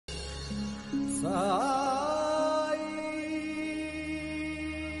அனைவருக்கும்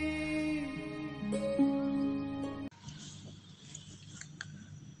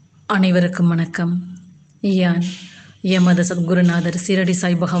வணக்கம். யான் எமது சத்குருநாதர் சீரடி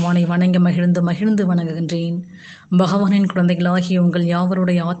சாய் பகவானை வணங்கி மகிழ்ந்து வணங்குகின்றேன். பகவானின் குழந்தைகளாகிய உங்கள்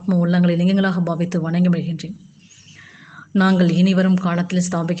யாவருடைய ஆத்ம உள்ளங்களை லிங்கங்களாக பாவித்து வணங்கி மகிழ்கின்றேன். நாங்கள் இனிவரும் காலத்தில்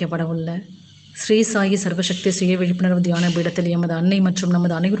ஸ்தாபிக்கப்பட உள்ள ஸ்ரீ சாயி சர்வசக்தி சுய விழிப்புணர்வு தியான பீடத்தில் எமது அன்னை மற்றும்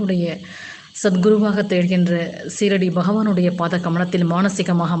நமது அனைவருடைய சத்குருவாக தேடுகின்ற சீரடி பகவானுடைய பாத கமலத்தில்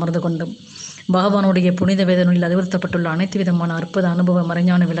மானசீகமாக அமர்ந்து கொண்டும் பகவானுடைய புனித வேதனையில் அறிவுறுத்தப்பட்டுள்ள அனைத்து விதமான அற்புத அனுபவ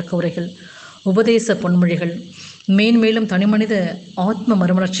மறைஞான விளக்க உரைகள், உபதேச பொன்மொழிகள், மேன்மேலும் தனிமனித ஆத்ம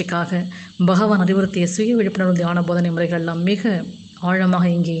மறுமலர்ச்சிக்காக பகவான் அறிவுறுத்திய சுய விழிப்புணர்வு தியான போதனை முறைகள் எல்லாம் மிக ஆழமாக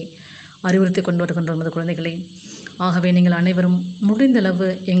இங்கே அறிவுறுத்தி கொண்டு வருகின்ற நமது குழந்தைகளை. ஆகவே நீங்கள் அனைவரும் முடிந்தளவு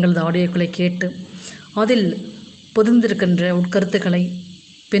எங்களது ஆடியோக்களை கேட்டு அதில் பொதிந்திருக்கின்ற உட்கருத்துக்களை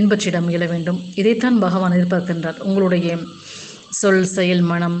பின்பற்றிட முயல வேண்டும். இதைத்தான் பகவான் எதிர்பார்க்கின்றார். உங்களுடைய சொல், செயல்,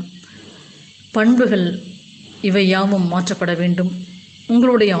 மனம், பண்புகள் இவை யாவும் மாற்றப்பட வேண்டும்.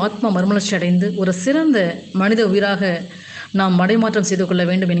 உங்களுடைய ஆத்ம மறுமலர்ச்சி அடைந்து ஒரு சிறந்த மனித உயிராக நாம் மடைமாற்றம் செய்து கொள்ள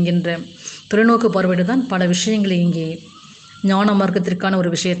வேண்டும் என்கின்ற தொலைநோக்கு பார்வையிட்டு தான் பல விஷயங்களை இங்கே ஞான மார்க்கத்திற்கான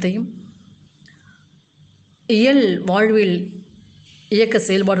ஒரு விஷயத்தையும் இயல் வாழ்வில் இயக்க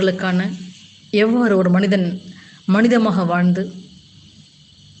செயல்பாடுகளுக்கான எவ்வாறு ஒரு மனிதன் மனிதமாக வாழ்ந்து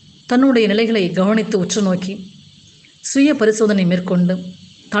தன்னுடைய நிலைகளை கவனித்து உற்று நோக்கி சுய பரிசோதனை மேற்கொண்டு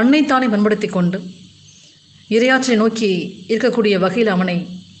தன்னைத்தானே பண்படுத்தி கொண்டு இரையாற்றை நோக்கி இருக்கக்கூடிய வகையில்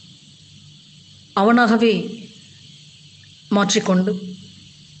அவனாகவே மாற்றிக்கொண்டு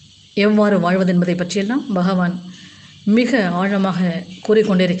எவ்வாறு வாழ்வது என்பதை பற்றியெல்லாம் பகவான் மிக ஆழமாக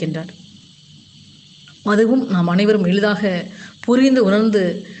கூறிக்கொண்டிருக்கின்றார். அதுவும் நாம் அனைவரும் எளிதாக புரிந்து உணர்ந்து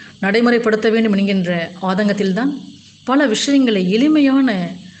நடைமுறைப்படுத்த வேண்டும் என்கின்ற ஆதங்கத்தில்தான் பல விஷயங்களை எளிமையான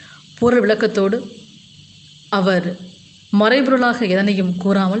பொருள் விளக்கத்தோடு அவர் மறைபொருளாக எதனையும்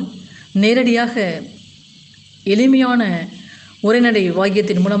கூறாமல் நேரடியாக எளிமையான உரைநடை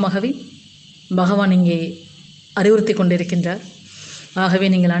வாக்கியத்தின் மூலமாகவே பகவான் இங்கே அறிவுறுத்தி கொண்டிருக்கின்றார். ஆகவே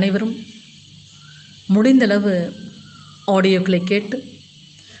நீங்கள் அனைவரும் முடிந்தளவு ஆடியோக்களை கேட்டு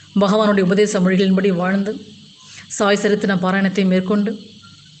பகவானுடைய உபதேச மொழிகளின்படி வாழ்ந்து சாய் சரித்திர பாராயணத்தை மேற்கொண்டு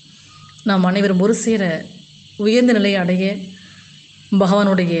நாம் அனைவரும் ஒரு சேர உயர்ந்த நிலையை அடைய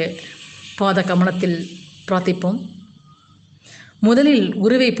பகவானுடைய பாத கமலத்தில் பிரார்த்திப்போம். முதலில்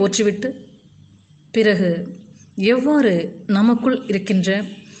குருவை போற்றிவிட்டு பிறகு எவ்வாறு நமக்குள் இருக்கின்ற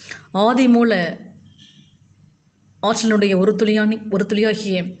ஆதிமூல ஆற்றலினுடைய ஒரு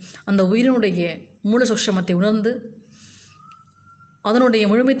துளியாகிய அந்த உயிரினுடைய மூல சூக்ஷ்மத்தை உணர்ந்து அதனுடைய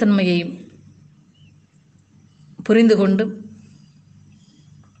முழுமைத்தன்மையை புரிந்து கொண்டு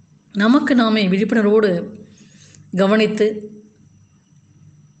நமக்கு நாமே விழிப்புணர்வோடு கவனித்து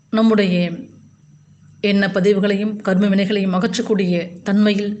நம்முடைய எண்ண பதிவுகளையும் கர்ம வினைகளையும் அகற்றக்கூடிய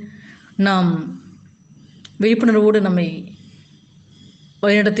தன்மையில் நாம் விழிப்புணர்வோடு நம்மை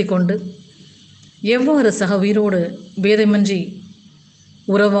வழிநடத்தி கொண்டு எவ்வாறு சக உயிரோடு பேதமின்றி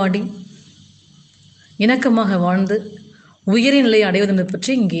உறவாடி இணக்கமாக வாழ்ந்து உயரிய நிலையை அடைவது என்பது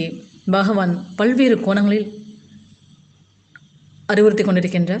பற்றி இங்கே பகவான் பல்வேறு கோணங்களில் அறிவுறுத்தி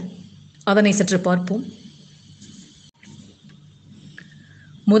கொண்டிருக்கின்றார். அதனை சற்று பார்ப்போம்.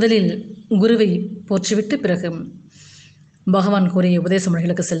 முதலில் குருவை போற்றிவிட்டு பிறகு பகவான் கூறிய உபதேச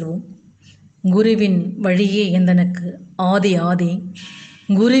மொழிகளுக்கு செல்வோம். குருவின் வழியே எந்தனுக்கு ஆதி,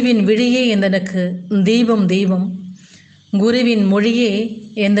 குருவின் விழியே எந்தனுக்கு தீபம் தெய்வம், குருவின் மொழியே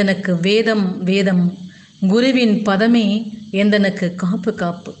எந்தனுக்கு வேதம், குருவின் பதமே எந்தனுக்கு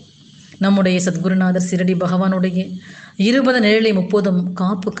காப்பு. நம்முடைய சத்குருநாதர் சீரடி பகவானுடைய 20 நிழலை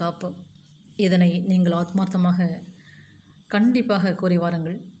 30 காப்பு. இதனை நீங்கள் ஆத்மார்த்தமாக கண்டிப்பாக கூறி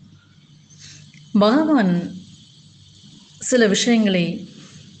வாருங்கள். பகவான் சில விஷயங்களை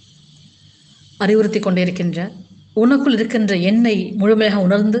அறிவுறுத்தி கொண்டிருக்கின்றார். உனக்குள் இருக்கின்ற எண்ணெய் முழுமையாக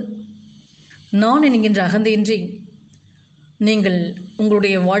உணர்ந்து நான் என்கின்ற அகந்தையின்றி நீங்கள்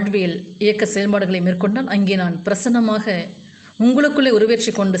உங்களுடைய வாழ்வியல் இயக்க செயல்பாடுகளை மேற்கொண்டால் அங்கே நான் பிரசன்னமாக உங்களுக்குள்ளே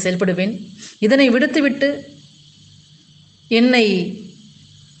உருவேற்றி கொண்டு செயல்படுவேன். இதனை விடுத்துவிட்டு என்னை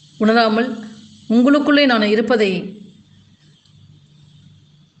உணராமல் உங்களுக்குள்ளே நான் இருப்பதை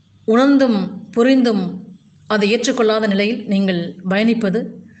உணர்ந்தும் புரிந்தும் அதை ஏற்றுக்கொள்ளாத நிலையில் நீங்கள் பயணிப்பது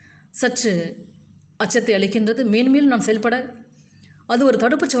சற்று அச்சத்தை அளிக்கின்றது. மேன்மேலும் நான் செயல்பட அது ஒரு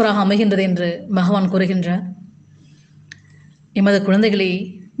தடுப்புச் சுவராக அமைகின்றது என்று பகவான் கூறுகின்றார். எமது குழந்தைகளை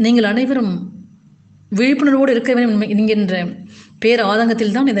நீங்கள் அனைவரும் விழிப்புணர்வோடு இருக்க வேண்டும் என்கின்ற பேர்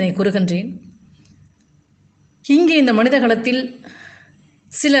ஆதங்கத்தில் தான் இதனை கூறுகின்றேன். இங்கே இந்த மனித காலத்தில்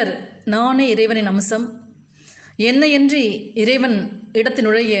சிலர் நானே இறைவனின் அம்சம், என்னையன்றி இறைவன் இடத்தில்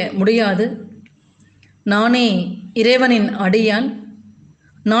நுழைய முடியாது, நானே இறைவனின் அடியான்,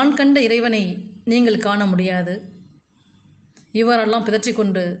 நான் கண்ட இறைவனை நீங்கள் காண முடியாது, இவ்வாறெல்லாம்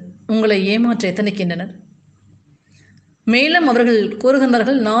பிதற்றிக்கொண்டு உங்களை ஏமாற்ற எத்தனிக்கின்றனர். மேலும் அவர்கள்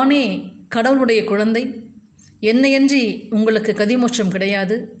கூறுகின்றார்கள், நானே கடவுளுடைய குழந்தை, என்னையன்றி உங்களுக்கு கதிமோட்சம்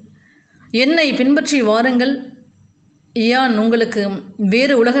கிடையாது, என்னை பின்பற்றி வாருங்கள், யான் உங்களுக்கு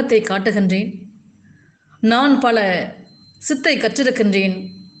வேறு உலகத்தை காட்டுகின்றேன், நான் பல சித்தை கற்றிருக்கின்றேன்,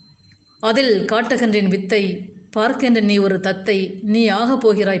 அதில் காட்டுகின்றேன் வித்தை, பார்க்கின்ற நீ ஒரு தத்தை, நீ ஆகப்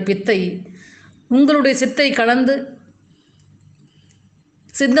போகிறாய் பித்தை, உங்களுடைய சித்தை கலந்து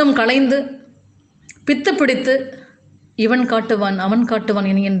சித்தம் களைந்து பித்து பிடித்து இவன் காட்டுவான் அவன் காட்டுவான்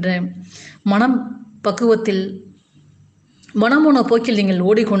என்கின்ற மனம் பக்குவத்தில் மனமோன போக்கில் நீங்கள்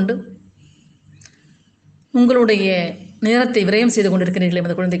ஓடிக்கொண்டு உங்களுடைய நேரத்தை விரயம் செய்து கொண்டிருக்கிறீர்களே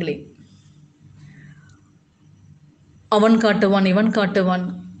அந்த குழந்தைகளே. அவன் காட்டுவான் இவன் காட்டுவான்,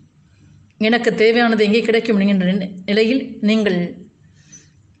 எனக்கு தேவையானது எங்கே கிடைக்கும் என்கின்ற நிலையில் நீங்கள்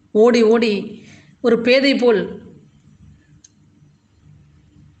ஓடி ஓடி ஒரு பேதை போல்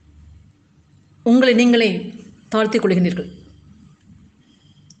உங்களை நீங்களே தாழ்த்திக் கொள்கின்றீர்கள்.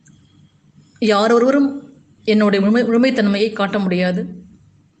 யார் ஒருவரும் என்னுடைய முழுமைத்தன்மையை காட்ட முடியாது.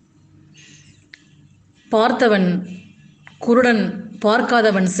 பார்த்தவன் குருடன்,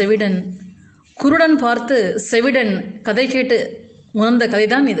 பார்க்காதவன் செவிடன், குருடன் பார்த்து செவிடன் கதை கேட்டு உணர்ந்த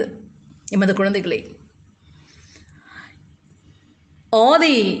கதைதான் இது எமது குழந்தைகளை.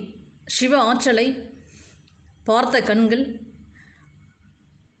 ஆதி சிவ ஆற்றலை பார்த்த கண்கள்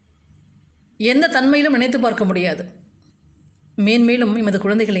எந்த தன்மையிலும் நினைத்து பார்க்க முடியாது. மேன்மேலும் எமது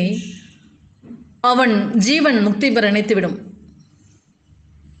குழந்தைகளை அவன் ஜீவன் முக்தி பெற நினைத்துவிடும்.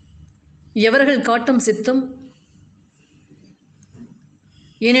 எவர்கள் காட்டும் சித்தும்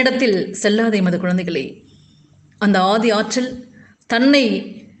என்னிடத்தில் செல்லாத எமது குழந்தைகளே. அந்த ஆதி ஆற்றல் தன்னை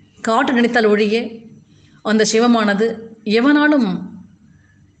காட்ட நினைத்தால் ஒழிய அந்த சிவமானது எவனாலும்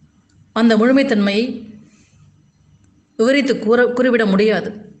அந்த முழுமைத்தன்மையை விவரித்து கூறிவிட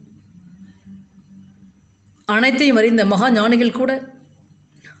முடியாது. அனைத்தையும் அறிந்த மகா ஞானிகள் கூட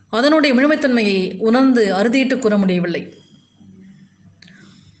அதனுடைய முழுமைத்தன்மையை உணர்ந்து அறுதியிட்டு கூற முடியவில்லை.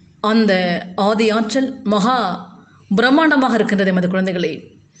 அந்த ஆதி ஆற்றல் மகா பிரம்மாண்டமாக இருக்கின்றது எமது குழந்தைகளே.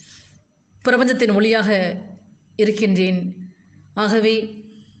 பிரபஞ்சத்தின் ஒளியாக இருக்கின்றேன், ஆகவே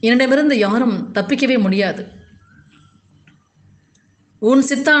என்னிடமிருந்து யாரும் தப்பிக்கவே முடியாது. உன்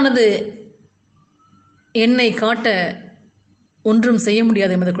சித்தானது என்னை காட்ட ஒன்றும் செய்ய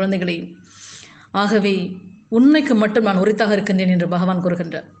முடியாது எமது குழந்தைகளே. ஆகவே உண்மைக்கு மட்டும் நான் உரித்தாக இருக்கின்றேன் என்று பகவான்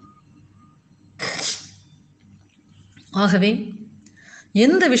கூறுகின்றார். ஆகவே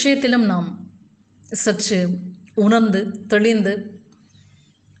எந்த விஷயத்திலும் நாம் சற்று உணர்ந்து தெளிந்து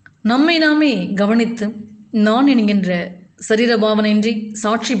நம்மை நாமே கவனித்து நான் என்கின்ற சரீர பாவனையின்றி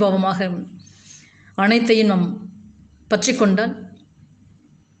சாட்சி பாவமாக அனைத்தையும் நாம் பற்றி கொண்டால்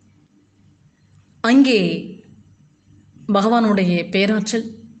அங்கே பகவானுடைய பேராற்றல்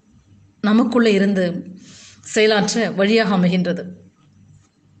நமக்குள்ளே இருந்து செயலாற்ற வழியாக அமைகின்றது.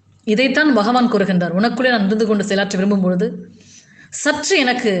 இதைத்தான் பகவான் கூறுகின்றார். உனக்குள்ளே நான் இருந்து கொண்டு செயலாற்ற விரும்பும் பொழுது சற்று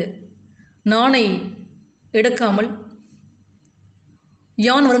எனக்கு நானை எடுக்காமல்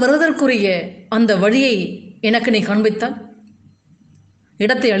யான் வருவதற்குரிய அந்த வழியை எனக்கு நீ காண்பித்தால்,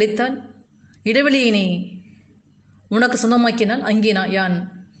 இடத்தை அளித்தால், இடைவெளியை நீ உனக்கு சொந்தமாக்கினால் அங்கே யான்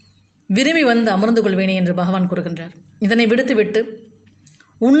விரும்பி வந்து அமர்ந்து கொள்வேனே என்று பகவான் கூறுகின்றார். இதனை விடுத்துவிட்டு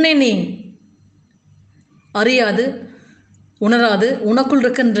உன்னை நீ அறியாது உணராது உனக்குள்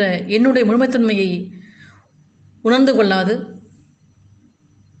இருக்கின்ற என்னுடைய முழுமைத்தன்மையை உணர்ந்து கொள்ளாது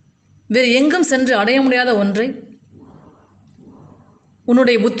வேறு எங்கும் சென்று அடைய முடியாத ஒன்றை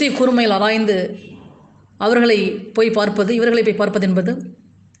உன்னுடைய புத்தி கூர்மையில் ஆராய்ந்து அவர்களை போய் பார்ப்பது, இவர்களை போய் பார்ப்பது என்பது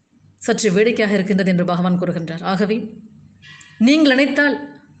சற்று வேடிக்கையாக இருக்கின்றது என்று பகவான் கூறுகின்றார். ஆகவே நீங்கள் நினைத்தால்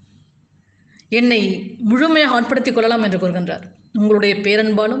என்னை முழுமையாக ஆட்படுத்திக் கொள்ளலாம் என்று கூறுகின்றார். உங்களுடைய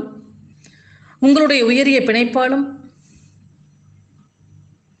பேரன்பாலும் உங்களுடைய உயரிய பிணைப்பாலும்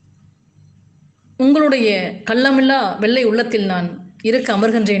உங்களுடைய கள்ளமில்லா வெள்ளை உள்ளத்தில் நான் இருக்க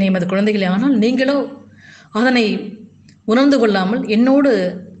அமர்கின்றேனே எமது குழந்தைகளே. ஆனால் நீங்களோ அதனை உணர்ந்து கொள்ளாமல் என்னோடு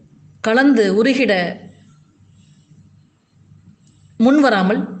கலந்து உருகிட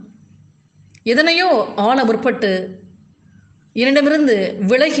முன்வராமல் எதனையோ ஆள முற்பட்டு என்னிடமிருந்து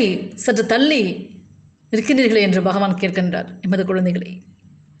விலகி சற்று தள்ளி இருக்கின்றீர்களே என்று பகவான் கேட்கின்றார். எமது குழந்தைகளே,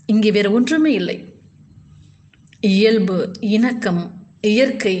 இங்கே வேறு ஒன்றுமே இல்லை. இயல்பு, இணக்கம்,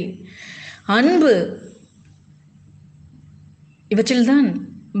 இயற்கை, அன்பு, இவற்றில்தான்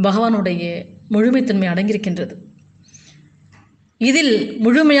பகவானுடைய முழுமைத்தன்மை அடங்கியிருக்கின்றது. இதில்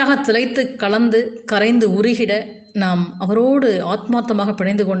முழுமையாக திளைத்து கலந்து கரைந்து உருகிட நாம் அவரோடு ஆத்மார்த்தமாக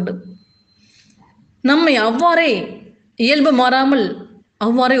பிணைந்து கொண்டு நம்மை அவ்வாறே இயல்பு மாறாமல்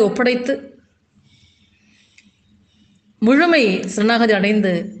அவ்வாறே ஒப்படைத்து முழுமை சரணாகதி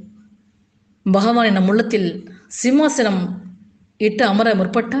அடைந்து பகவான் நம் உள்ளத்தில் சிம்மாசனம் இட்டு அமர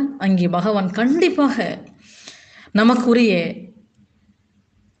முற்பட்டால் அங்கே பகவான் கண்டிப்பாக நமக்குரிய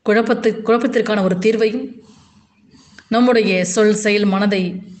குழப்பத்திற்கான ஒரு தீர்வையும் நம்முடைய சொல் செயல் மனதை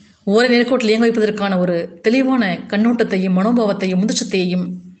ஒரே நேர்கோட்டில் இயங்க வைப்பதற்கான ஒரு தெளிவான கண்ணோட்டத்தையும் மனோபாவத்தையும் முதிர்ச்சத்தையும்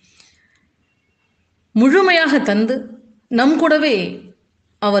முழுமையாக தந்து நம் கூடவே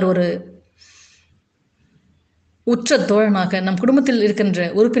அவர் ஒரு உற்ற தோழனாக நம் குடும்பத்தில் இருக்கின்ற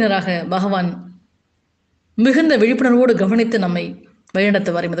உறுப்பினராக பகவான் மிகுந்த விழிப்புணர்வோடு கவனித்து நம்மை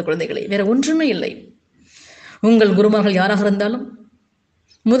வழிநடத்துவார் எமது குழந்தைகளை. வேற ஒன்றுமே இல்லை. உங்கள் குருமார்கள் யாராக இருந்தாலும்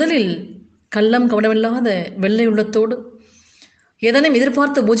முதலில் கள்ளம் கவனமில்லாத வெள்ளை உள்ளத்தோடு எதனையும்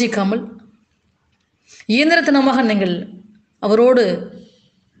எதிர்பார்த்து பூஜிக்காமல் இயந்திரத்தனமாக நீங்கள் அவரோடு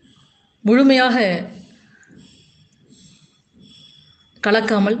முழுமையாக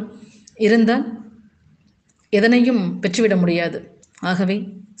கலக்காமல் இருந்தால் எதனையும் பெற்றுவிட முடியாது. ஆகவே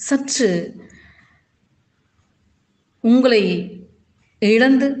சற்று உங்களை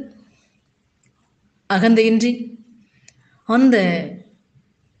இழந்து அகந்தையின்றி அந்த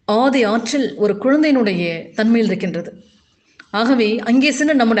ஆதி ஆற்றல் ஒரு குழந்தையினுடைய தன்மையில் இருக்கின்றது. ஆகவே அங்கே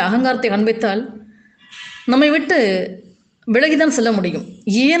சென்று நம்முடைய அகங்காரத்தை காண்பித்தால் நம்மை விட்டு விலகிதான் செல்ல முடியும்.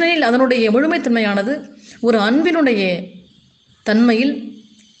 ஏனெனில் அதனுடைய முழுமைத்தன்மையானது ஒரு அன்பினுடைய தன்மையில்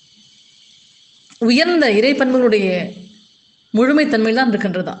உயர்ந்த இறைப்பண்புகளுடைய முழுமைத்தன்மையில் தான்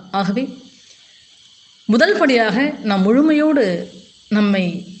இருக்கின்றதா. ஆகவே முதல் படியாக நாம் முழுமையோடு நம்மை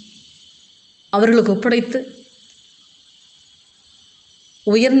அவர்களுக்கு ஒப்படைத்து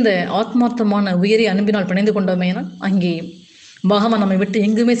உயர்ந்த ஆத்மார்த்தமான உயரிய அன்பினால் பிணைந்து கொண்டோமேனால் அங்கே பகவான் நம்மை விட்டு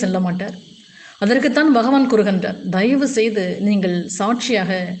எங்குமே செல்ல மாட்டார். அதற்குத்தான் பகவான் கூறுகின்றார், தயவு செய்து நீங்கள்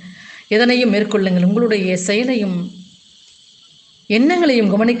சாட்சியாக எதனையும் மேற்கொள்ளுங்கள், உங்களுடைய செயலையும்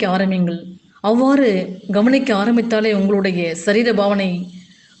எண்ணங்களையும் கவனிக்க ஆரம்பிங்கள். அவ்வாறு கவனிக்க ஆரம்பித்தாலே உங்களுடைய சரீர பாவனை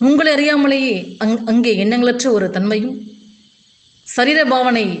உங்களை அறியாமலேயே அங்கே எண்ணங்களற்ற ஒரு தன்மையும் சரீர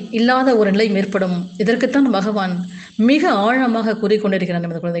பாவனை இல்லாத ஒரு நிலையும் ஏற்படும். இதற்குத்தான் பகவான் மிக ஆழமாக கூறிக்கொண்டிருக்கிறார்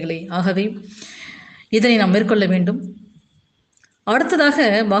நமது குழந்தைகளை. ஆகவே இதனை நாம் மேற்கொள்ள வேண்டும். அடுத்ததாக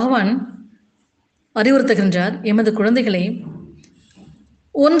பகவான் அறிவுறுத்துகின்றார், எமது குழந்தைகளை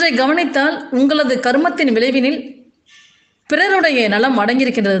ஒன்றை கவனித்தால் உங்களது கர்மத்தின் விளைவினில் பிறருடைய நலம்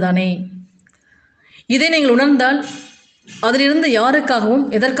அடங்கியிருக்கின்றது தானே. இதை நீங்கள் உணர்ந்தால் அதிலிருந்து யாருக்காகவும்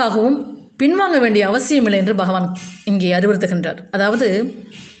எதற்காகவும் பின்வாங்க வேண்டிய அவசியம் இல்லை என்று பகவான் இங்கே அறிவுறுத்துகின்றார். அதாவது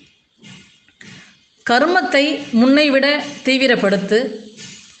கர்மத்தை முன்னை விட தீவிரப்படுத்து,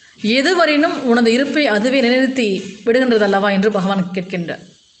 எதுவரையினும் உனது இருப்பை அதுவே நிலைநிறுத்தி விடுகின்றது அல்லவா என்று பகவான் கேட்கின்றார்.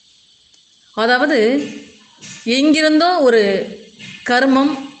 அதாவது எங்கிருந்தோ ஒரு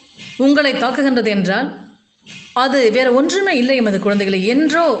கர்மம் உங்களை தாக்குகின்றது என்றால் அது வேற ஒன்றுமே இல்லை எமது குழந்தைகளை.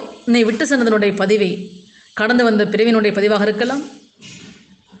 என்றோ நீ விட்டு சென்றதனுடைய பதிவை, கடந்து வந்த பிறவினுடைய பதிவாக இருக்கலாம்,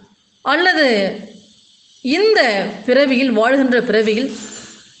 அல்லது இந்த பிறவியில் வாழ்கின்ற பிறவியில்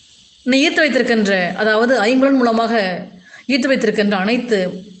நீ ஈர்த்து வைத்திருக்கின்ற, அதாவது ஐம்புலன் மூலமாக ஈர்த்து வைத்திருக்கின்ற அனைத்து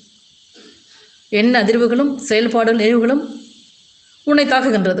எண்ண அதிர்வுகளும் செயல்பாடுகள் நினைவுகளும் உன்னை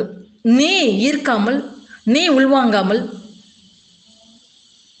தாக்குகின்றது. நீ ஈர்க்காமல், நீ உள்வாங்காமல்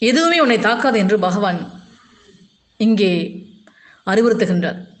எதுவுமே உன்னை தாக்காது என்று பகவான் இங்கே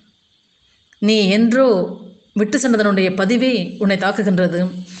அறிவுறுத்துகின்றார். நீ என்றோ விட்டு சென்றதனுடைய பதிவே உன்னை தாக்குகின்றது.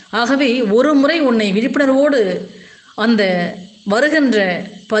 ஆகவே ஒரு முறை உன்னை விழிப்புணர்வோடு அந்த வருகின்ற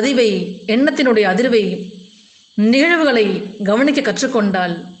பதிவை, எண்ணத்தினுடைய அதிர்வை, நிகழ்வுகளை கவனிக்க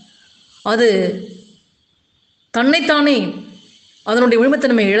கற்றுக்கொண்டால் அது தன்னைத்தானே அதனுடைய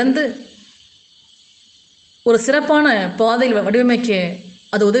உரிமைத்தன்மை இழந்து ஒரு சிறப்பான பாதையில் வடிவமைக்க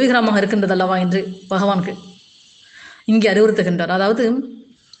அது உதவிகரமாக இருக்கின்றது அல்லவா என்று பகவானுக்கு இங்கே அறிவுறுத்துகின்றார். அதாவது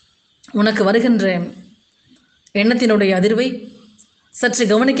உனக்கு வருகின்ற எண்ணத்தினுடைய அதிர்வை சற்று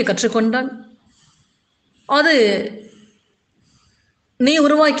கவனிக்க கற்றுக்கொண்டால் அது நீ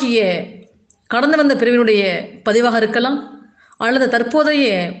உருவாக்கிய கடந்து வந்த பிறவினுடைய பதிவாக இருக்கலாம், அல்லது தற்போதைய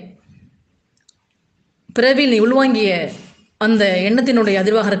பிறவியில் நீ உள்வாங்கிய அந்த எண்ணத்தினுடைய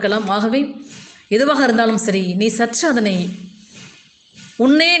அதிர்வாக இருக்கலாம். ஆகவே எதுவாக இருந்தாலும் சரி, நீ சற்று அதனை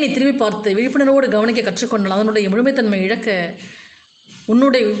உன்னே நீ திரும்பி பார்த்து விழிப்புணர்வோடு கவனிக்க கற்றுக்கொண்டால் அதனுடைய முழுமைத்தன்மை இழக்க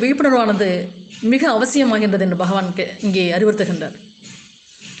உன்னுடைய விழிப்புணர்வானது மிக அவசியமாகின்றது என்று பகவான் இங்கே அறிவுறுத்துகின்றார்.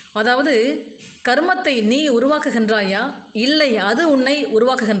 அதாவது கர்மத்தை நீ உருவாக்குகின்றாயா, இல்லை அது உன்னை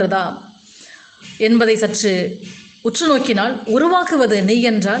உருவாக்குகின்றதா என்பதை சற்று உற்று நோக்கினால், உருவாக்குவது நீ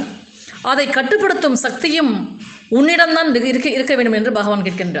என்றால் அதை கட்டுப்படுத்தும் சக்தியும் உன்னிடம்தான் இருக்க வேண்டும் என்று பகவான்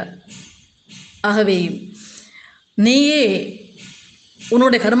கேட்கின்றார். ஆகவே நீயே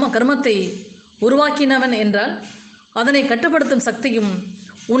உன்னுடைய கர்மத்தை உருவாக்கினவன் என்றால் அதனை கட்டுப்படுத்தும் சக்தியும்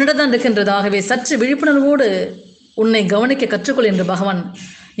உன்னிடம்தான் இருக்கின்றது. ஆகவே சற்று விழிப்புணர்வோடு உன்னை கவனிக்க கற்றுக்கொள் என்று பகவான்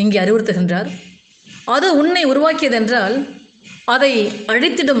இங்கே அறிவுறுத்துகின்றார். அது உன்னை உருவாக்கியதென்றால் அதை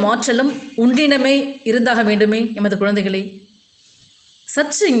அழித்திடும் ஆற்றலும் உன்னிடமே இருந்தாக வேண்டுமே. எமது குழந்தைகளை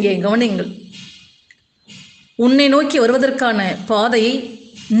சற்று இங்கே கவனியுங்கள். உன்னை நோக்கி வருவதற்கான பாதையை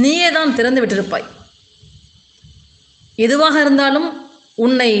நீயே தான் திறந்து விட்டிருப்பாய். எதுவாக இருந்தாலும்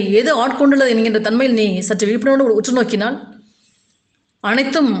உன்னை எது ஆட்கொண்டுள்ளது என்கின்ற தன்மையில் நீ சற்று விழிப்புணர்வோடு உற்று நோக்கினால்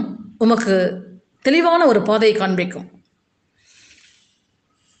அனைத்தும் உமக்கு தெளிவான ஒரு பாதையை காண்பிக்கும்.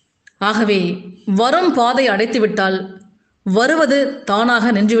 ஆகவே வரும் பாதை அடைத்துவிட்டால் வருவது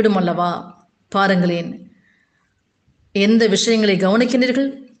தானாக நின்றுவிடும் அல்லவா? பாருங்களேன், எந்த விஷயங்களை கவனிக்கின்றீர்கள்,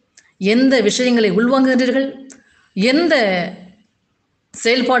 எந்த விஷயங்களை உள்வாங்குகின்றீர்கள், எந்த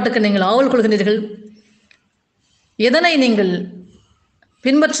செயல்பாட்டுக்கு நீங்கள் ஆவல் கொள்கின்றீர்கள், எதனை நீங்கள்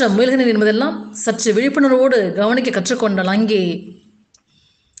பின்பற்ற முயல்கின்றீர்கள் என்பதெல்லாம் சற்று விழிப்புணர்வோடு கவனிக்க கற்றுக்கொண்டால் அங்கே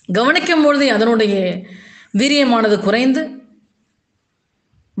கவனிக்கும் பொழுதே அதனுடைய வீரியமானது குறைந்து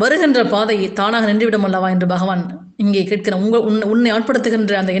வருகின்ற பாதை தானாக நின்றுவிடும் அல்லவா என்று பகவான் இங்கே கேட்கிற உன்னை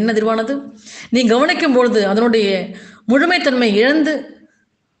ஆட்படுத்துகின்ற அந்த எண்ண திருவானது நீ கவனிக்கும் பொழுது அதனுடைய முழுமைத்தன்மை இழந்து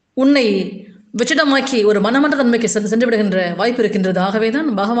உன்னை வெற்றிடமாக்கி ஒரு மனமற்ற தன்மைக்கு சென்று விடுகின்ற வாய்ப்பு இருக்கின்றது. ஆகவே தான்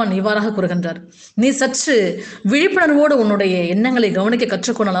பகவான் இவ்வாறாக கூறுகின்றார், நீ சற்று விழிப்புணர்வோடு உன்னுடைய எண்ணங்களை கவனிக்க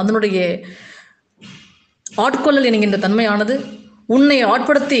கற்றுக்கொண்டால் அதனுடைய ஆட்கொள்ளல் என்கின்ற தன்மையானது உன்னை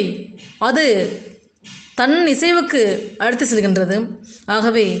ஆட்படுத்தி அது தன் இசைவுக்கு அழைத்து செல்கின்றது.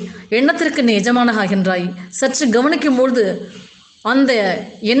 ஆகவே எண்ணத்திற்கு நீ எஜமானாக ஆகின்றாய். சற்று கவனிக்கும் பொழுது அந்த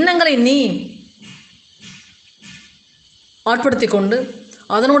எண்ணங்களை நீ ஆட்படுத்தி கொண்டு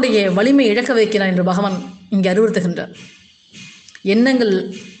அதனுடைய வலிமை இழக்க வைக்கிறாய் என்று பகவான் இங்கே அறிவுறுத்துகின்றார். எண்ணங்கள்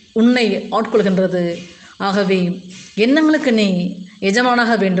உன்னை ஆட்கொள்கின்றது. ஆகவே எண்ணங்களுக்கு நீ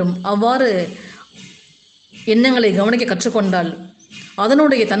எஜமானாக வேண்டும். அவ்வாறு எண்ணங்களை கவனிக்க கற்றுக்கொண்டால்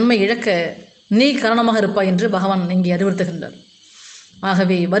அதனுடைய தன்மை இழக்க நீ காரணமாக இருப்பாய் என்று பகவான் இங்கே அறிவுறுத்துகின்றார்.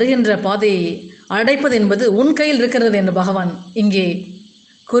 ஆகவே வருகின்ற பாதையை அடைப்பது என்பது உன் கையில் இருக்கிறது என்று பகவான் இங்கே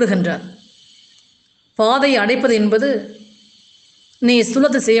கூறுகின்றார். பாதையை அடைப்பது என்பது நீ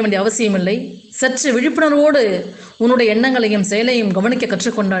சுலத்து செய்ய வேண்டிய அவசியமில்லை. சற்று விழிப்புணர்வோடு உன்னுடைய எண்ணங்களையும் செயலையும் கவனிக்க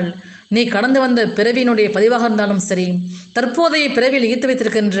கற்றுக்கொண்டால் நீ கடந்து வந்த பிறவியினுடைய பதிவாக இருந்தாலும் சரி, தற்போதைய பிறவியில் ஈர்த்து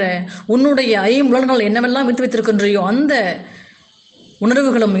வைத்திருக்கின்ற உன்னுடைய ஐம்புலன்கள் என்னவெல்லாம் ஈர்த்து வைத்திருக்கின்றையோ அந்த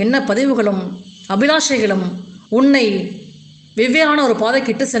உணர்வுகளும் எண்ண பதிவுகளும் அபிலாஷைகளும் உன்னை வெவ்வேறான ஒரு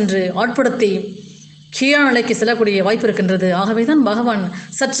பாதைக்கு இட்டு சென்று ஆட்படுத்தி கீழான நிலைக்கு செல்லக்கூடிய வாய்ப்பு இருக்கின்றது. ஆகவே தான் பகவான்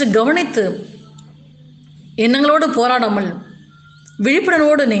சற்று கவனித்து எண்ணங்களோடு போராடாமல்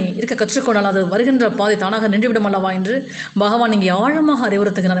விழிப்புணர்வோடு நீ இருக்க கற்றுக்கொண்டால் அது வருகின்ற பாதை தானாக நின்றுவிடும் அல்லவா என்று பகவான் இங்கே ஆழமாக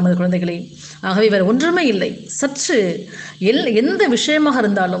அறிவுறுத்துகிறார் நமது குழந்தைகளை. ஆகவே வேறு ஒன்றுமே இல்லை. சற்று எந்த விஷயமாக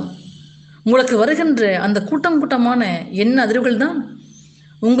இருந்தாலும் உங்களுக்கு வருகின்ற அந்த கூட்டமான எண்ண அதிர்வுகள் தான்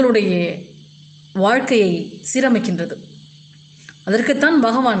உங்களுடைய வாழ்க்கையை சீரமைக்கின்றது. அதற்குத்தான்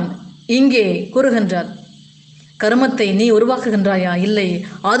பகவான் இங்கே கூறுகின்றார், கர்மத்தை நீ உருவாக்குகின்றாயா, இல்லை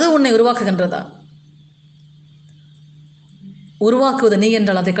அது உன்னை உருவாக்குகின்றதா? உருவாக்குவது நீ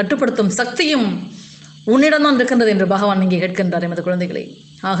என்றால் அதை கட்டுப்படுத்தும் சக்தியும் உன்னிடம்தான் இருக்கின்றது என்று பகவான் இங்கே கேட்கின்றார் எமது குழந்தைகளை.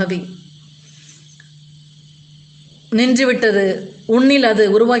 ஆகவே நின்றுவிட்டது உன்னில் அது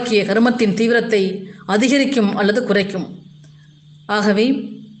உருவாக்கிய கர்மத்தின் தீவிரத்தை அதிகரிக்கும் அல்லது குறைக்கும். ஆகவே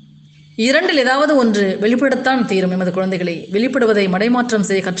இரண்டில் ஏதாவது ஒன்று வெளிப்படத்தான் தீரும் எமது குழந்தைகளை. வெளிப்படுவதை மடைமாற்றம்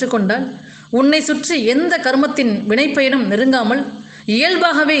செய்ய கற்றுக்கொண்டால் உன்னை சுற்றி எந்த கர்மத்தின் வினைப்பயனும் நெருங்காமல்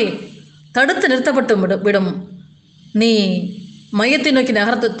இயல்பாகவே தடுத்து நிறுத்தப்பட்டு விடும். நீ மையத்தை நோக்கி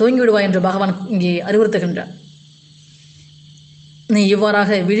நகரத்தை துவங்கி விடுவாய் என்று பகவான் இங்கே அறிவுறுத்துகின்றார். நீ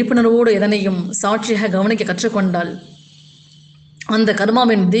இவ்வாறாக விழிப்புணர்வோடு எதனையும் சாட்சியாக கவனிக்க கற்றுக்கொண்டால் அந்த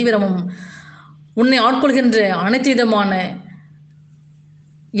கர்மாவின் தீவிரமும் உன்னை ஆட்கொள்கின்ற அனைத்து விதமான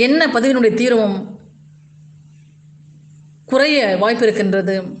என்ன பதிவினுடைய தீவிரமும் குறைய வாய்ப்பு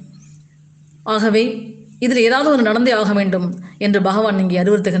இருக்கின்றது. ஆகவே இதில் ஏதாவது ஒன்று நடந்தே ஆக வேண்டும் என்று பகவான் இங்கே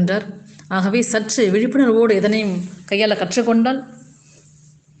அறிவுறுத்துகின்றார். ஆகவே சற்று விழிப்புணர்வோடு எதனையும் கையாள கற்றுக்கொண்டால்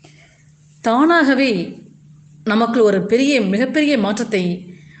தானாகவே நமக்கு ஒரு மிகப்பெரிய மாற்றத்தை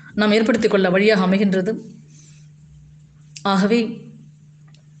நாம் ஏற்படுத்திக் கொள்ள வழியாக அமைகின்றது. ஆகவே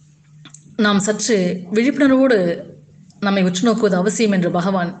நாம் சற்று விழிப்புணர்வோடு நம்மை உற்று நோக்குவது அவசியம் என்று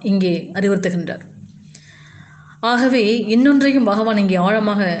பகவான் இங்கே அறிவுறுத்துகின்றார். ஆகவே இன்னொன்றையும் பகவான் இங்கே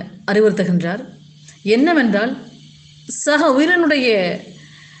ஆழமாக அறிவுறுத்துகின்றார். என்னவென்றால் சக உயிரினுடைய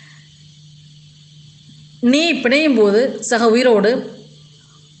நீ பிணையும் போது சக உயிரோடு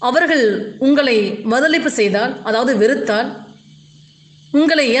அவர்கள் உங்களை மறுதலிப்பு செய்தால், அதாவது வெறுத்தால்,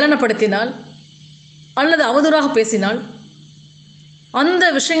 உங்களை ஏளனப்படுத்தினால் அல்லது அவதூறாக பேசினால் அந்த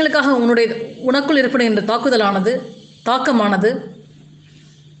விஷயங்களுக்காக உனக்குள் ஏற்படுகின்ற தாக்கமானது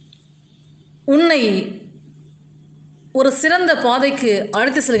உன்னை ஒரு சிறந்த பாதைக்கு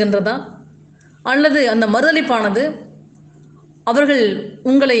அழைத்து செல்கின்றதா, அல்லது அந்த மறுதளிப்பானது அவர்கள்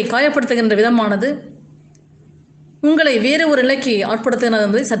உங்களை காயப்படுத்துகின்ற விதமானது உங்களை வேறு ஒரு நிலைக்கு ஆட்படுத்துகிறது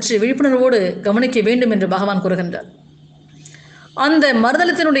என்பதை சற்று விழிப்புணர்வோடு கவனிக்க வேண்டும் என்று பகவான் கூறுகின்றார். அந்த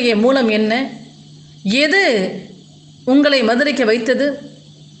மறுதளித்தினுடைய மூலம் என்ன, எது உங்களை மறுதளிக்க வைத்தது,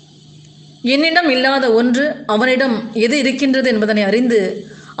 என்னிடம் இல்லாத ஒன்று அவனிடம் எது இருக்கின்றது என்பதனை அறிந்து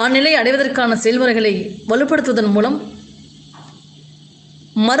அந்நிலையை அடைவதற்கான செயல்முறைகளை வலுப்படுத்துவதன் மூலம்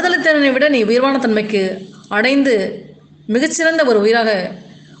மறுதளித்தனை விட நீ உயர்வான தன்மைக்கு அடைந்து மிகச்சிறந்த ஒரு உயிராக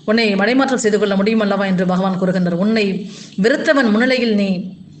உன்னை மடைமாற்றம் செய்து கொள்ள முடியும் அல்லவா என்று பகவான் கூறுகின்றார். உன்னை வெறுத்தவன் முன்னிலையில் நீ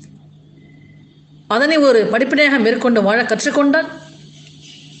அதனை ஒரு படிப்பினையாக மேற்கொண்டு வாழ கற்றுக்கொண்டால்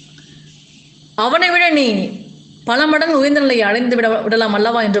அவனை விட நீ பல மடங்கு உயர்ந்த நிலையை அடைந்து விடலாம்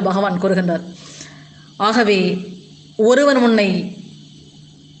அல்லவா என்று பகவான் கூறுகின்றார். ஆகவே ஒருவன் உன்னை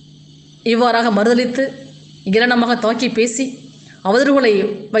இவ்வாறாக மறுதளித்து இரணமாக தாக்கி பேசி அவதூறுகளை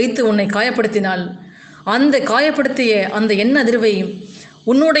வைத்து உன்னை காயப்படுத்தினால் அந்த காயப்படுத்திய அந்த எண்ண அதிர்வை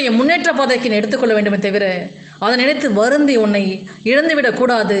உன்னுடைய முன்னேற்ற பாதைக்கு நீ எடுத்துக்கொள்ள வேண்டுமே தவிர அதை நினைத்து வருந்தி உன்னை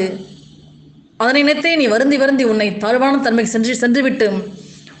இழந்துவிடக்கூடாது. அதனை நினைத்தே நீ வருந்தி உன்னை தாழ்வான தன்மைக்கு சென்றுவிட்டு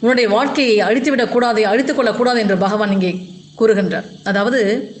உன்னுடைய வாழ்க்கையை அழித்துவிடக்கூடாது, அழித்துக் கொள்ளக்கூடாது என்று பகவான் இங்கே கூறுகின்றார். அதாவது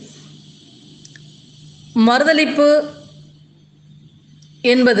மறுதளிப்பு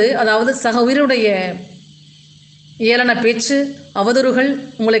என்பது அதாவது சக உயிருடைய ஏளன பேச்சு, அவதூறுகள்,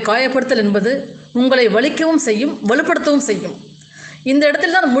 உங்களை காயப்படுத்தல் என்பது உங்களை வலிக்கவும் செய்யும், வலுப்படுத்தவும் செய்யும். இந்த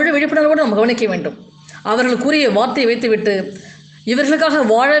இடத்தில் தான் முழு விழிப்புணர்வோடு நாம் கவனிக்க வேண்டும். அவர்கள் கூறிய வார்த்தையை வைத்துவிட்டு இவர்களுக்காக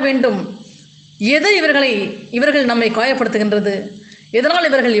வாழ வேண்டும், எது இவர்கள் நம்மை காயப்படுத்துகின்றது, எதனால்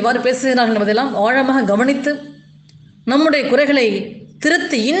இவர்கள் இவ்வாறு பேசுகிறார்கள் என்பதெல்லாம் ஆழமாக கவனித்து நம்முடைய குறைகளை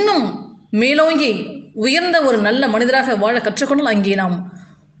திருத்தி இன்னும் மேலோங்கி உயர்ந்த ஒரு நல்ல மனிதராக வாழ கற்றுக்கொண்டால் அங்கே நாம்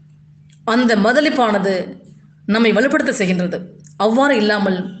அந்த மறுதளிப்பானது நம்மை வலுப்படுத்த செய்கின்றது. அவ்வாறு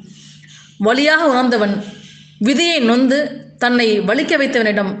இல்லாமல் வலியாக உணர்ந்தவன் விதியை நொந்து தன்னை வலிக்க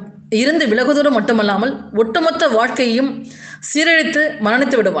வைத்தவனிடம் இருந்து விலகுவதோடு மட்டுமல்லாமல் ஒட்டுமொத்த வாழ்க்கையையும் சீரழித்து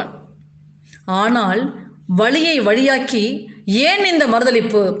மரணித்து விடுவான். ஆனால் வலியை வழியாக்கி ஏன் இந்த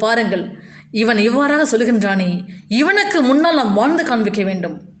மறுதளிப்பு பாருங்கள், இவன் இவ்வாறாக சொல்லுகின்றானே, இவனுக்கு முன்னால் நாம் வாழ்ந்து காண்பிக்க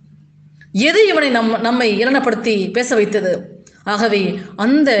வேண்டும். எது இவனை நம்மை இரணப்படுத்தி பேச வைத்தது? ஆகவே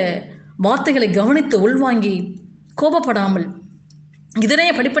அந்த வார்த்தைகளை கவனித்து உள்வாங்கி கோபப்படாமல்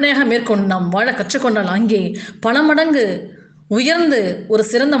இதனையே படிப்பனையாக மேற்கொண்டு நாம் வாழ கற்றுக்கொண்டால் அங்கே பல மடங்கு உயர்ந்து ஒரு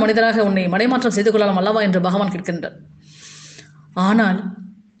சிறந்த மனிதராக உன்னை மடைமாற்றம் செய்து கொள்ளலாம் அல்லவா என்று பகவான் கேட்கின்றார். ஆனால்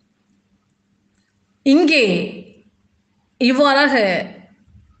இங்கே இவ்வாறாக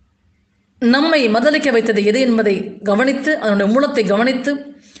நம்மை மறுதளிக்க வைத்தது எது என்பதை கவனித்து அதனுடைய மூலத்தை கவனித்து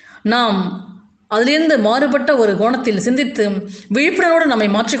நாம் அதிலிருந்து மாறுபட்ட ஒரு கோணத்தில் சிந்தித்து விழிப்புணர்வோடு நம்மை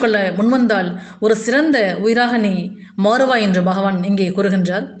மாற்றிக்கொள்ள முன்வந்தால் ஒரு சிறந்த உயிராக நீ மாறுவாய் என்று பகவான் இங்கே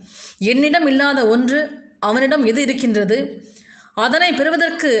கூறுகின்றார். என்னிடம் இல்லாத ஒன்று அவனிடம் எது இருக்கின்றது, அதனை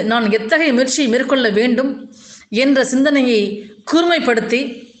பெறுவதற்கு நான் எத்தகைய முயற்சியை மேற்கொள்ள வேண்டும் என்ற சிந்தனையை கூர்மைப்படுத்தி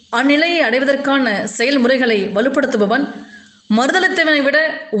அந்நிலையை அடைவதற்கான செயல்முறைகளை வலுப்படுத்துபவன் மறுதளித்தவனை விட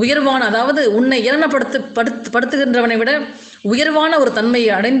உயர்வான, அதாவது உன்னை இரணப்படுத்துகின்றவனை விட உயர்வான ஒரு தன்மையை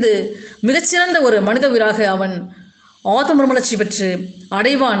அடைந்து மிகச்சிறந்த ஒரு மனித உயிராக அவன் ஆத்ம மறுமலர்ச்சி பெற்று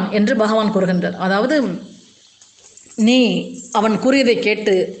அடைவான் என்று பகவான் கூறுகின்றார். அதாவது நீ அவன் கூறியதை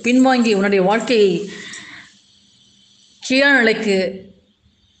கேட்டு பின்வாங்கி உன்னுடைய வாழ்க்கையை கீழான நிலைக்கு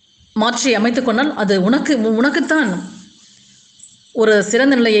மாற்றி அமைத்து கொண்டால் அது உனக்குத்தான் ஒரு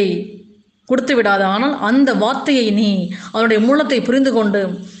சிறந்த நிலையை கொடுத்து விடாது. ஆனால் அந்த வார்த்தையை நீ அவனுடைய மூலத்தை புரிந்து கொண்டு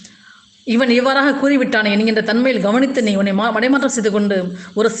இவன் இவ்வாறாக கூறிவிட்டானே என்கின்ற தன்மையில் கவனித்து நீ உன்னை மடைமாற்றம் செய்து கொண்டு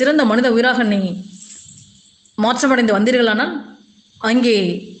ஒரு சிறந்த மனித உயிராக நீ மாற்றமடைந்து வந்தீர்களானால் அங்கே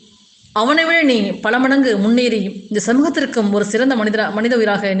அவனை விட நீ பல மடங்கு முன்னேறி இந்த சமூகத்திற்கும் ஒரு சிறந்த மனித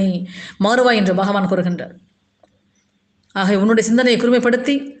உயிராக நீ மாறுவாய் என்று பகவான் கூறுகின்றார். ஆக உன்னுடைய சிந்தனையை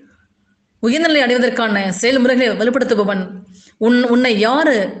கூர்மைப்படுத்தி உயர்நிலை அடைவதற்கான செயல்முறைகளை வலுப்படுத்துபவன் உன்னை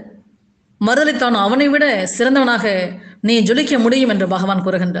யாரு மறுதளித்தானோ அவனை விட சிறந்தவனாக நீ ஜொலிக்க முடியும் என்று பகவான்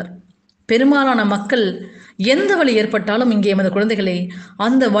கூறுகின்றார். பெரும்பாலான மக்கள் எந்த வழி ஏற்பட்டாலும் இங்கே எமது குழந்தைகளை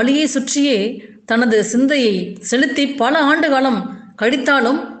அந்த வழியை சுற்றியே தனது சிந்தையை செலுத்தி பல ஆண்டு காலம்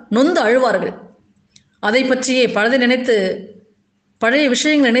கழித்தாலும் நொந்து அழுவார்கள். அதை பற்றியே பழைய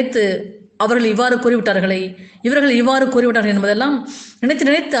விஷயங்கள் நினைத்து அவர்கள் இவ்வாறு கூறிவிட்டார்களே, இவர்கள் இவ்வாறு கூறிவிட்டார்கள் என்பதெல்லாம்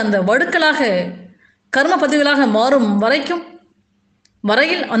நினைத்து அந்த வடுக்களாக கர்ம பதிவுகளாக மாறும்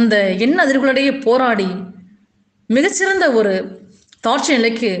வரையில் அந்த எண்ண அதிர்வுகளிடையே போராடி மிகச்சிறந்த ஒரு தாட்சி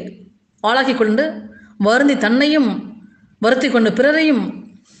நிலைக்கு ஆளாக்கி கொண்டு வருந்தி தன்னையும் வருத்தி கொண்டு பிறரையும்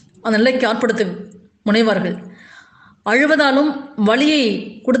அந்த நிலைக்கு ஆட்படுத்த முனைவார்கள். அழுவதாலும் வலியை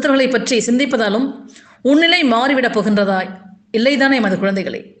கொடுத்தவர்களை பற்றி சிந்திப்பதாலும் உன்னிலை மாறிவிடப் போகின்றதா? இல்லைதானே எமது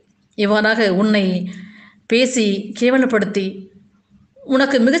குழந்தைகளே? இவ்வாறாக உன்னை பேசி கேவலப்படுத்தி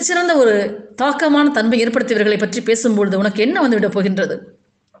உனக்கு மிகச்சிறந்த ஒரு தாக்கமான தன்மை ஏற்படுத்தியவர்களை பற்றி பேசும்பொழுது உனக்கு என்ன வந்துவிடப் போகின்றது?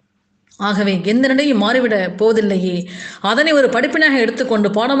 ஆகவே எந்த நிலையும் மாறிவிட போவதில்லையே. அதனை ஒரு படிப்பினாக எடுத்துக்கொண்டு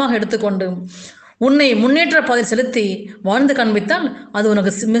பாடமாக எடுத்துக்கொண்டு உன்னை முன்னேற்ற பாதையில் செலுத்தி வாழ்ந்து காண்பித்தால் அது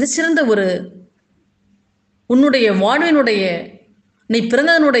உனக்கு மிகச்சிறந்த ஒரு உன்னுடைய வாழ்வினுடைய நீ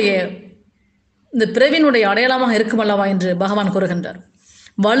பிறந்ததனுடைய இந்த பிறவினுடைய அடையாளமாக இருக்கும் அல்லவா என்று பகவான் கூறுகின்றார்.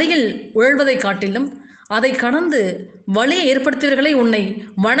 வழியில் உழல்வதை காட்டிலும் அதை கடந்து வழியை ஏற்படுத்தியவர்களை உன்னை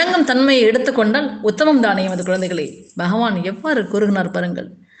வணங்கும் தன்மையை எடுத்துக்கொண்டால் உத்தமம் தானே எமது குழந்தைகளே. பகவான் எவ்வாறு கூறுகிறார் பாருங்கள்.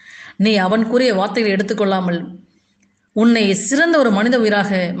 நீ அவன் கூறிய வார்த்தைகளை எடுத்துக்கொள்ளாமல் உன்னை சிறந்த ஒரு மனித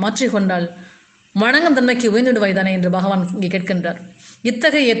உயிராக மாற்றிக்கொண்டால் வணங்கும் தன்மைக்கு உயர்ந்துவிடுவாய்தானே என்று பகவான் இங்கே கேட்கின்றார்.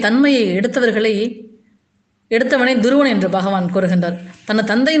 இத்தகைய தன்மையை எடுத்தவனை துருவன் என்று பகவான் கூறுகின்றார். தன்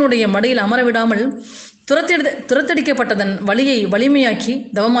தந்தையினுடைய மடியில் அமரவிடாமல் துரத்தடிக்கப்பட்டதன் வழியை வலிமையாக்கி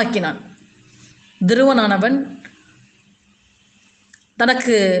தவமாக்கினான். துருவனானவன்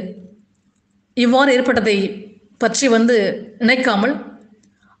தனக்கு இவ்வாறு ஏற்பட்டதை பற்றி நினைக்காமல்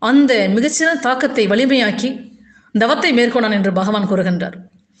அந்த மிகச்சிறந்த தாக்கத்தை வலிமையாக்கி தவத்தை மேற்கொண்டான் என்று பகவான் கூறுகின்றார்.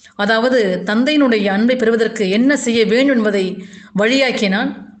 அதாவது தந்தையினுடைய அன்பை பெறுவதற்கு என்ன செய்ய வேண்டும் என்பதை வழியாக்கினான்.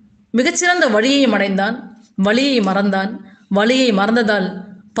 மிகச்சிறந்த வழியையும் அடைந்தான். வழியை மறந்தான். வழியை மறந்ததால்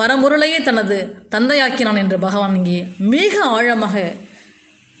பரமுருளையே தனது தந்தையாக்கினான் என்று பகவான் இங்கே மிக ஆழமாக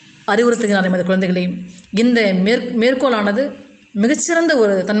அறிவுறுத்துகிறார் எமது குழந்தைகளை. இந்த மேற்கோளானது மிகச்சிறந்த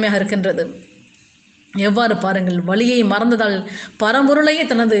ஒரு தன்மையாக இருக்கின்றது. எவ்வாறு பாருங்கள், வழியை மறந்ததால் பரம்பொருளையே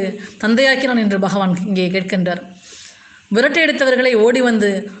தனது தந்தையாக்கினான் என்று பகவான் இங்கே கேட்கின்றார். விரட்டி எடுத்தவர்களை ஓடி வந்து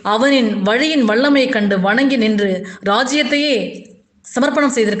அவனின் வழியின் வல்லமையை கண்டு வணங்கி நின்று ராஜ்யத்தையே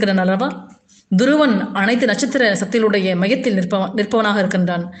சமர்ப்பணம் செய்திருக்கிறான் அல்லவா? துருவன் அனைத்து நட்சத்திர சக்திகளுடைய மையத்தில் நிற்பவனாக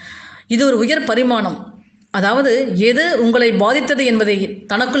இருக்கின்றான். இது ஒரு உயர் பரிமாணம். அதாவது எது உங்களை பாதித்தது என்பதை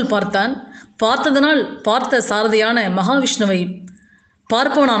தனக்குள் பார்த்தான். பார்த்ததனால் பார்த்த சாரதியான மகாவிஷ்ணுவை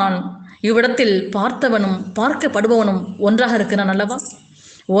பார்ப்பவனானான். இவ்விடத்தில் பார்த்தவனும் பார்க்கப்படுபவனும் ஒன்றாக இருக்கிறான் அல்லவா?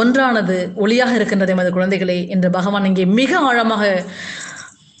 ஒன்றானது ஒளியாக இருக்கின்றது எமது குழந்தைகளே என்று பகவான் இங்கே மிக ஆழமாக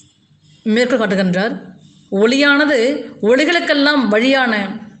மேற்கோள் காட்டுகின்றார். ஒளியானது ஒளிகளுக்கெல்லாம் வழியான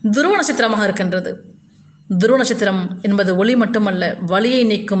துருவ நட்சத்திரமாக இருக்கின்றது. துருவ நட்சத்திரம் என்பது ஒளி மட்டுமல்ல, வழியை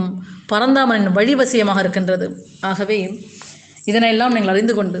நீக்கும் பரந்தாமனின் வழிவசியமாக இருக்கின்றது. ஆகவே இதனையெல்லாம் நீங்கள்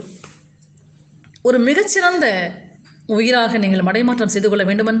அறிந்து கொண்டு ஒரு மிகச்சிறந்த உயிராக நீங்கள் மடைமாற்றம் செய்து கொள்ள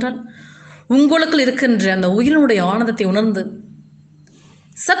வேண்டுமென்றால் உங்களுக்குள் இருக்கின்ற அந்த உயிரினுடைய ஆனந்தத்தை உணர்ந்து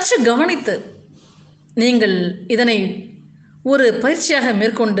சற்று கவனித்து நீங்கள் இதனை ஒரு பயிற்சியாக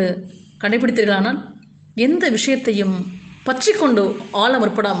மேற்கொண்டு கடைபிடித்தீர்களானால் எந்த விஷயத்தையும் பற்றி கொண்டு ஆழ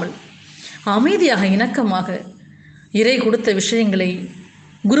முற்படாமல் அமைதியாக இணக்கமாக இறை கொடுத்த விஷயங்களை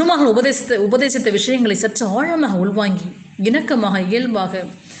குருமாக உபதேசித்த விஷயங்களை சற்று ஆழமாக உள்வாங்கி இணக்கமாக இயல்பாக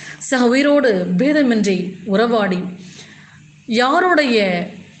சக உயிரோடு பேதமின்றி உறவாடி யாருடைய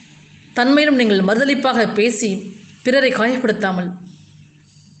தன்மையிலும் நீங்கள் மறுதளிப்பாக பேசி பிறரை காயப்படுத்தாமல்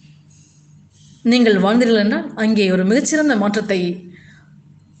நீங்கள் வாழ்ந்தீர்கள் என்றால் அங்கே ஒரு மிகச்சிறந்த மாற்றத்தை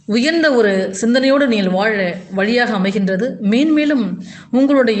உயர்ந்த ஒரு சிந்தனையோடு நீங்கள் வாழ வழியாக அமைகின்றது. மேன்மேலும்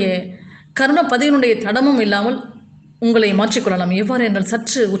உங்களுடைய கர்ம பதிவினுடைய தடமும் இல்லாமல் உங்களை மாற்றிக்கொள்ளலாம். எவ்வாறு என்றால்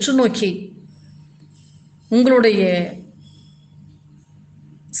சற்று உற்று நோக்கி உங்களுடைய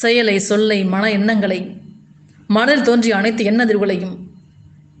செயலை, சொல்லை, மன எண்ணங்களை, மனதில் தோன்றிய அனைத்து எண்ணதிர்களையும்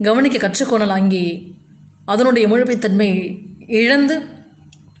கவனிக்க கற்றுக்கொள்ளலாம். அங்கே அதனுடைய முழுமைத்தன்மை இழந்து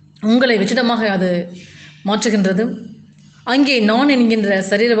உங்களை வெற்றிடமாக அது மாற்றுகின்றது. அங்கே நான் என்கின்ற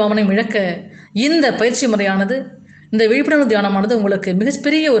சரீர பாவனையும் இழக்க இந்த பயிற்சி முறையானது, இந்த விழிப்புணர்வு தியானமானது உங்களுக்கு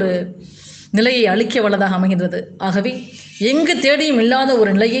மிகப்பெரிய ஒரு நிலையை அளிக்க வல்லதாக அமைகின்றது. ஆகவே எங்கு தேடியும் இல்லாத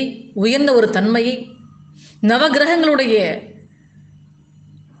ஒரு நிலையை, உயர்ந்த ஒரு தன்மையை, நவகிரகங்களுடைய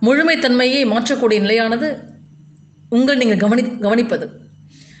முழுமைத்தன்மையை மாற்றக்கூடிய நிலையானது நீங்கள் கவனிப்பது.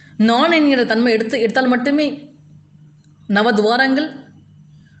 நான் என்கிற தன்மை எடுத்தால் மட்டுமே நவதுவாரங்கள்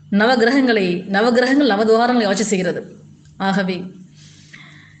நவதுவாரங்களை ஆட்சி செய்கிறது. ஆகவே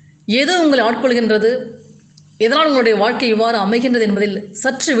எது உங்களை ஆட்கொள்கின்றது, எதனால் உங்களுடைய வாழ்க்கை இவ்வாறு அமைகின்றது என்பதில்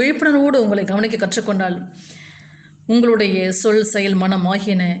சற்று விழிப்புணர்வோடு உங்களை கவனிக்க கற்றுக்கொண்டால் உங்களுடைய சொல், செயல், மனம்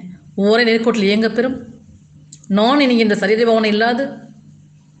ஆகியன ஒரே நேர்கோட்டில் இயங்கப்பெறும். நான் என்கின்ற சரீர பாவனை இல்லாது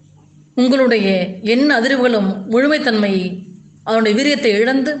உங்களுடைய எண்ண அதிர்வுகளும் முழுமைத்தன்மையை, அதனுடைய வீரியத்தை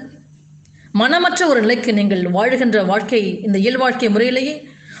இழந்து மனமற்ற ஒரு நிலைக்கு நீங்கள் வாழ்கின்ற வாழ்க்கை, இந்த இயல்வாழ்க்கை முறையிலேயே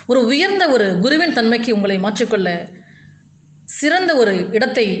ஒரு உயர்ந்த ஒரு குருவின் தன்மைக்கு உங்களை மாற்றிக்கொள்ள சிறந்த ஒரு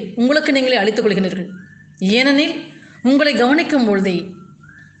இடத்தை உங்களுக்கு நீங்களே அளித்துக் கொள்கிறீர்கள். ஏனெனில் உங்களை கவனிக்கும் பொழுதே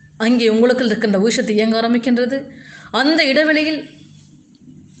அங்கே உங்களுக்கு இருக்கின்ற விஷயத்தை இயங்க ஆரம்பிக்கின்றது. அந்த இடைவெளியில்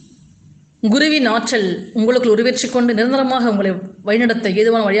குருவின் ஆற்றல் உங்களுக்குள் உருவேற்றிக் கொண்டு நிரந்தரமாக உங்களை வழிநடத்த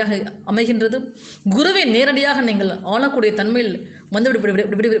ஏதுவான வழியாக அமைகின்றது. குருவை நேரடியாக நீங்கள் ஆளக்கூடிய தன்மையில் வந்து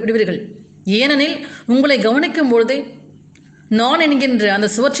விடுவீர்கள். ஏனெனில் உங்களை கவனிக்கும் பொழுதே நான் என்கின்ற அந்த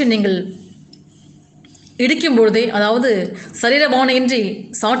சுவற்றை நீங்கள் இடிக்கும் பொழுதே, அதாவது சரீர பாவனையின்றி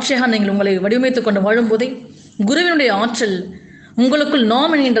சாட்சியாக நீங்கள் உங்களை வடிவமைத்துக் கொண்டு வாழும் போதே குருவினுடைய ஆற்றல் உங்களுக்குள்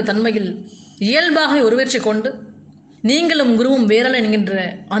நாம் என்கின்ற தன்மையில் இயல்பாக உருவேற்றிக் கொண்டு நீங்களும் குருவும் வேறல்ல என்கின்ற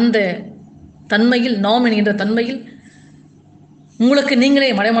அந்த தன்மையில், நாம் என்கின்ற தன்மையில் உங்களுக்கு நீங்களே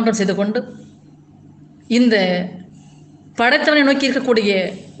மடைமாற்றம் செய்து கொண்டு இந்த படைத்தவனை நோக்கி இருக்கக்கூடிய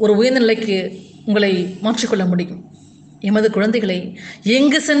ஒரு உயர்ந்த நிலைக்கு உங்களை மாற்றிக்கொள்ள முடியும். எமது குழந்தைகளை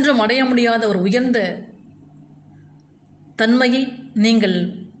எங்கு சென்றும் அடைய முடியாத ஒரு உயர்ந்த தன்மையை நீங்கள்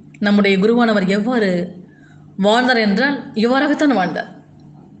நம்முடைய குருவானவர் எவ்வாறு வாழ்ந்தார் என்றால் இவ்வாறாகத்தான் வாழ்ந்தார்.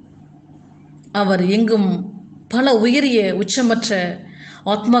 அவர் எங்கும் பல உயரிய உச்சமற்ற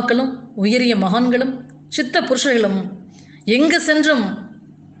ஆத்மாக்களும் உயரிய மகான்களும் சித்த புருஷர்களும் எங்கு சென்றும்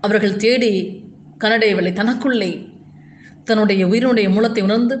அவர்கள் தேடி கனடையவில்லை. தனக்குள்ளே தன்னுடைய உயிரினுடைய மூலத்தை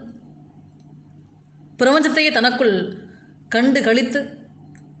உணர்ந்து பிரபஞ்சத்தையே தனக்குள் கண்டு கழித்து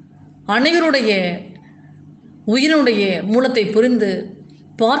அனைவருடைய உயிரினுடைய மூலத்தை புரிந்து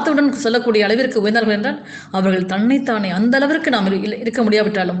பார்த்தவுடன் சொல்லக்கூடிய அளவிற்கு உயர்ந்தார்கள் என்றால் அவர்கள் தன்னைத்தானே அந்த அளவிற்கு நாம் இருக்க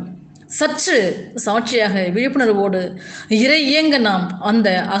முடியாவிட்டாலும் சற்று சாட்சியாக விழிப்புணர்வோடு இறை இயங்க நாம் அந்த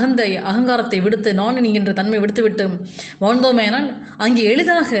அகங்காரத்தை விடுத்து நான் என்கின்ற தன்மை விடுத்துவிட்டு வாழ்ந்தோமேனால் அங்கே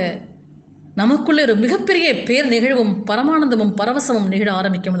எளிதாக நமக்குள்ளே ஒரு மிகப்பெரிய பேர் நிகழ்வும் பரமானந்தமும் பரவசமும் நிகழ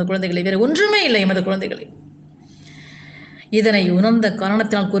ஆரம்பிக்கும் எமது குழந்தைகளை. வேறு ஒன்றுமே இல்லை எமது குழந்தைகளை. இதனை உணர்ந்த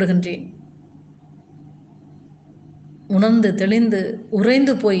காரணத்தினால் கூறுகின்றேன். உணர்ந்து தெளிந்து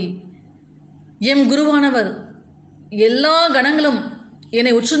உறைந்து போய் எம் குருவானவர் எல்லா கணங்களும்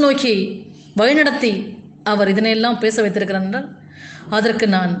என்னை உற்று நோக்கி வழிநடத்தி அவர் இதனையெல்லாம் பேச வைத்திருக்கிறார் என்றால் அதற்கு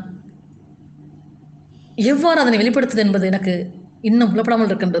நான் எவ்வாறு அதனை வெளிப்படுத்துவது என்பது எனக்கு இன்னும் புலப்படாமல்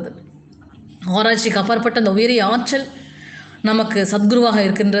இருக்கின்றது. ஆராய்ச்சிக்கு அப்பாற்பட்ட அந்த உயரிய ஆற்றல் நமக்கு சத்குருவாக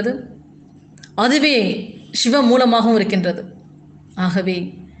இருக்கின்றது. அதுவே சிவ மூலமாகவும் இருக்கின்றது. ஆகவே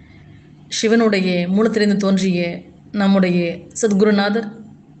சிவனுடைய மூலத்திலிருந்து தோன்றிய நம்முடைய சத்குருநாதர்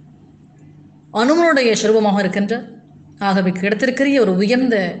அனுமனுடைய சொரூபமாக இருக்கின்றார். ஆகவே கிடைத்திருக்கிற ஒரு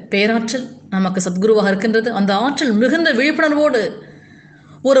உயர்ந்த பேராற்றல் நமக்கு சத்குருவாக இருக்கின்றது. அந்த ஆற்றல் மிகுந்த விழிப்புணர்வோடு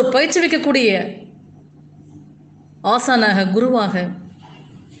ஒரு பயிற்சிவிக்கக்கூடிய ஆசானாக, குருவாக,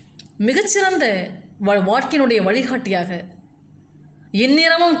 மிகச்சிறந்த வாழ்க்கையினுடைய வழிகாட்டியாக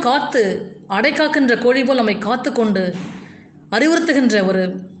எந்நேரமும் காத்து அடை காக்கின்ற கோழி போல் நம்மை காத்து கொண்டு அறிவுறுத்துகின்ற ஒரு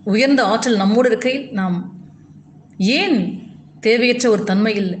உயர்ந்த ஆற்றல் நம்மோடு இருக்கையில் நாம் ஏன் தேவையற்ற ஒரு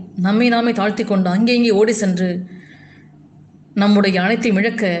தன்மையில் நம்மை நாமே தாழ்த்தி கொண்டு அங்கே இங்கே ஓடி சென்று நம்முடைய அனைத்தையும்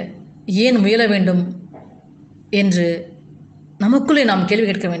இழக்க ஏன் முயல வேண்டும் என்று நமக்குள்ளே நாம் கேள்வி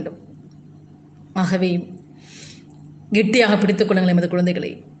கேட்க வேண்டும். ஆகவே கெட்டியாக பிடித்துக் கொள்ளுங்கள் எமது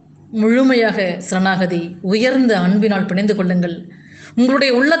குழந்தைகளை. முழுமையாக சரணாகதி உயர்ந்த அன்பினால் பிணைந்து கொள்ளுங்கள்.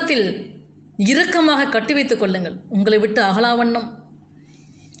 உங்களுடைய உள்ளத்தில் இறுக்கமாக கட்டி வைத்துக் கொள்ளுங்கள். உங்களை விட்டு அகலாவண்ணம்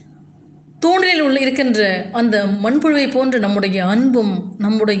தூணில் இருக்கின்ற அந்த மண்புழுவை போன்று நம்முடைய அன்பும்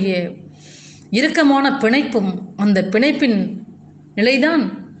நம்முடைய இறுக்கமான பிணைப்பும், அந்த பிணைப்பின் நிலைதான்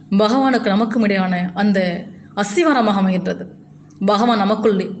பகவானுக்கு நமக்கும் இடையான அந்த அஸ்திவாரமாக அமைகின்றது. பகவான்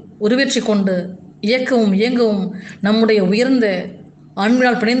நமக்குள் உருவேற்றி கொண்டு இயக்கவும் இயங்கவும் நம்முடைய உயர்ந்த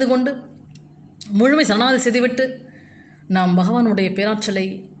அன்பினால் பிணைந்து கொண்டு முழுமை சரணாகதி செய்துவிட்டு நாம் பகவானுடைய பேராற்றலை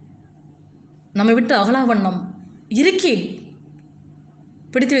நம்மை விட்டு அகலாவண்ணம் இறுக்கி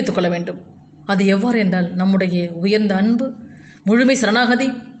பிடித்து வைத்துக் கொள்ள வேண்டும். அது எவ்வாறு என்றால் நம்முடைய உயர்ந்த அன்பு, முழுமை சரணாகதி,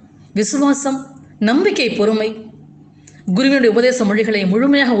 விசுவாசம், நம்பிக்கை, பொறுமை, குருவினுடைய உபதேச மொழிகளை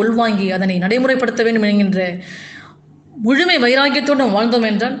முழுமையாக உள்வாங்கி அதனை நடைமுறைப்படுத்த வேண்டும் என்கின்ற முழுமை வைராக்கியத்தோடு வாழ்ந்தோம்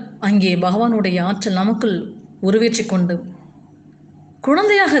என்றால் அங்கே பகவானுடைய ஆற்றல் நமக்குள் உருவேற்றி கொண்டு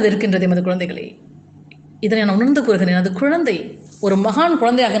குழந்தையாக அது இருக்கின்றது. எமது குழந்தைகளே, இதனை நான் உணர்ந்து கூறுகிறேன். அது குழந்தை, ஒரு மகான்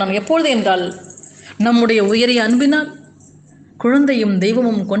குழந்தையாக நான் எப்பொழுது என்றால் நம்முடைய உயரிய அன்பினால் குழந்தையும்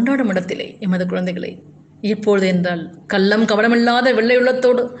தெய்வமும் கொண்டாடும் இடத்திலே எமது குழந்தைகளை எப்பொழுது என்றால் கள்ளம் கவனமில்லாத வெள்ளை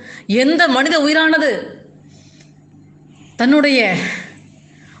உள்ளத்தோடு எந்த மனித உயிரானது தன்னுடைய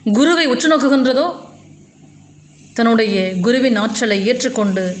குருவை உற்று நோக்குகின்றதோ, தன்னுடைய குருவின் ஆற்றலை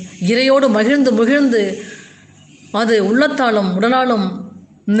ஏற்றுக்கொண்டு இறையோடு மகிழ்ந்து மகிழ்ந்து அது உள்ளத்தாலும் உடலாலும்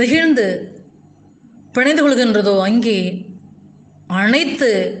நெகிழ்ந்து பிணைந்து கொள்கின்றதோ, அங்கே அனைத்து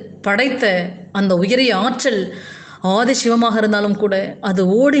படைத்த அந்த உயரிய ஆற்றல் ஆதி சிவமாக இருந்தாலும் கூட அது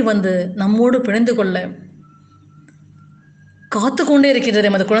ஓடி வந்து நம்மோடு பிணைந்து கொள்ள காத்து கொண்டே இருக்கின்றது.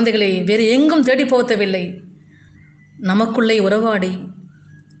 எமது குழந்தைகளை வேறு எங்கும் தேடி போகத்தவில்லை. நமக்குள்ளே உறவாடி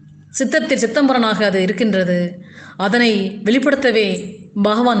சித்தத்தில் சித்தம்பரனாக அது இருக்கின்றது. அதனை வெளிப்படுத்தவே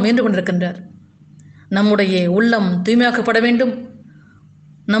பகவான் முயன்று கொண்டிருக்கின்றார். நம்முடைய உள்ளம் தூய்மையாக்கப்பட வேண்டும்.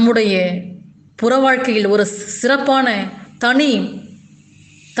 நம்முடைய புற வாழ்க்கையில் ஒரு சிறப்பான தனி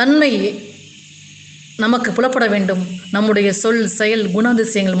தன்மை நமக்கு புலப்பட வேண்டும். நம்முடைய சொல், செயல்,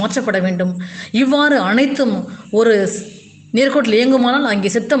 குணாதிசயங்கள் மாற்றப்பட வேண்டும். இவ்வாறு அனைத்தும் ஒரு நேர்கோட்டில் இயங்குமானால் அங்கே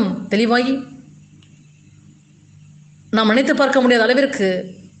சித்தம் தெளிவாகி நாம் நினைத்து பார்க்க முடியாத அளவிற்கு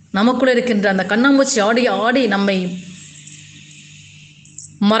நமக்குள்ள இருக்கின்ற அந்த கண்ணாமூச்சி ஆடி ஆடி நம்மை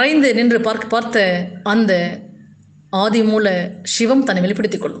மறைந்து நின்று பார்த்த அந்த ஆதி மூல சிவம் தன்னை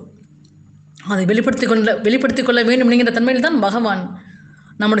வெளிப்படுத்திக் கொள்ளும். அதை வெளிப்படுத்திக் கொள்ள வேண்டும் என்கின்ற தன்மையில் தான் பகவான்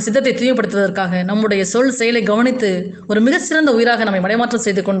நம்முடைய சித்தத்தை தூய்மைப்படுத்துவதற்காக, நம்முடைய சொல் செயலை கவனித்து ஒரு மிக சிறந்த உயிராக நம்மை மடைமாற்றம்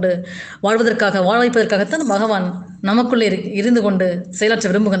செய்து கொண்டு வாழ்வதற்காக, வாழ வைப்பதற்காகத்தான் பகவான் நமக்குள்ளே இருந்து கொண்டு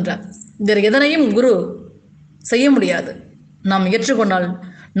செயலாற்ற விரும்புகின்றார். வேறு எதனையும் குரு செய்ய முடியாது. நாம் ஏற்றுக்கொண்டால்,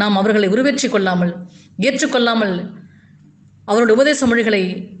 நாம் அவர்களை உருவேற்றிக் கொள்ளாமல், ஏற்றுக்கொள்ளாமல், அவருடைய உபதேச மொழிகளை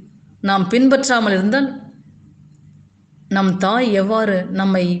நாம் பின்பற்றாமல் இருந்தால், நம் தாய் எவ்வாறு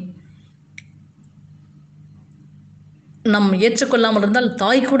நம்மை ஏற்றுக்கொள்ளாமல் இருந்தால்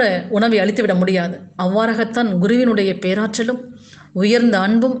தாய் கூட உணவை அளித்துவிட முடியாது. அவ்வாறாகத்தான் குருவினுடைய பேராற்றலும் உயர்ந்த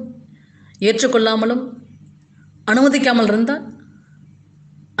அன்பும் ஏற்றுக்கொள்ளாமலும் அனுமதிக்காமல் இருந்தால்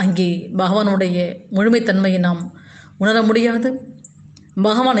அங்கே பகவானுடைய முழுமைத்தன்மையை நாம் உணர முடியாது.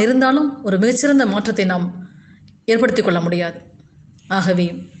 பகவான் இருந்தாலும் ஒரு மிகச்சிறந்த மாற்றத்தை நாம் ஏற்படுத்தி கொள்ள முடியாது. ஆகவே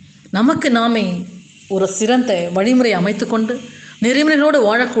நமக்கு நாமே ஒரு சிறந்த வழிமுறை அமைத்து கொண்டு நெறிமுறைகளோடு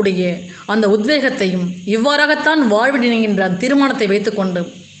வாழக்கூடிய அந்த உத்வேகத்தையும், இவ்வாறாகத்தான் வாழ்விடுகின்ற அந்த தீர்மானத்தை வைத்துக்கொண்டு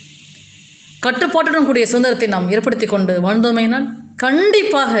கட்டுப்பாட்டுடன் கூடிய சுதந்திரத்தை நாம் ஏற்படுத்தி கொண்டு வாழ்ந்தோமேனால்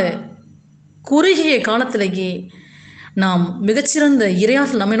கண்டிப்பாக குறுகிய காலத்திலேயே நாம் மிகச்சிறந்த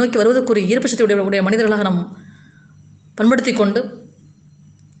இறையாற்றல் நம்மை நோக்கி வருவதற்குரிய ஈர்ப்பு சக்தியுடைய மனிதர்களாக நாம் பண்படுத்தி கொண்டு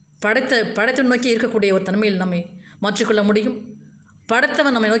படைத்த நோக்கி இருக்கக்கூடிய ஒரு தன்மையில் நம்மை மாற்றிக்கொள்ள முடியும்.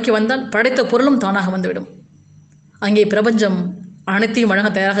 படைத்தவன் நம்மை நோக்கி வந்தால் படைத்த பொருளும் தானாக வந்துவிடும். அங்கே பிரபஞ்சம் அனைத்தையும் வழங்க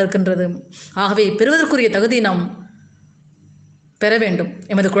தயாராக இருக்கின்றது. ஆகவே பெறுவதற்குரிய தகுதியை நாம் பெற வேண்டும்.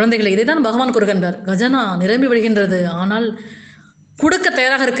 எமது குழந்தைகளை இதைதான் பகவான் கூறுகின்றார். கஜனா நிரம்பி விடுகின்றது, ஆனால் கொடுக்க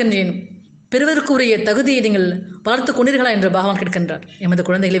தயாராக இருக்கின்றேன். பெறுவதற்குரிய தகுதியை நீங்கள் பார்த்து கொண்டீர்களா என்று பகவான் கேட்கின்றார். எமது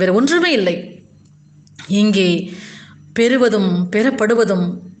குழந்தைகளை வேறு ஒன்றுமே இல்லை. இங்கே பெறுவதும் பெறப்படுவதும்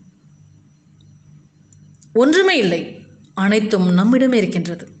ஒன்றுமே இல்லை. அனைத்தும் நம்மிடமே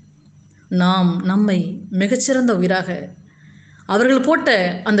இருக்கின்றது. நாம் நம்மை மிகச்சிறந்த உயிராக அவர்கள் போட்ட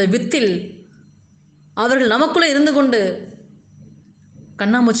அந்த வித்தில் அவர்கள் நமக்குள்ளே இருந்து கொண்டு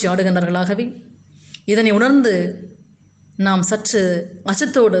கண்ணாமூச்சி ஆடுகின்றார்களாகவே இதனை உணர்ந்து நாம் சற்று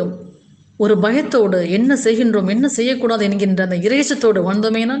அச்சத்தோடு, ஒரு பயத்தோடு என்ன செய்கின்றோம், என்ன செய்யக்கூடாது என்கின்ற அந்த இறைச்சத்தோடு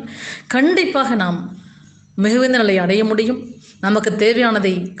வாழ்ந்தோமேனால் கண்டிப்பாக நாம் மிகுந்த நிலையை அடைய முடியும். நமக்கு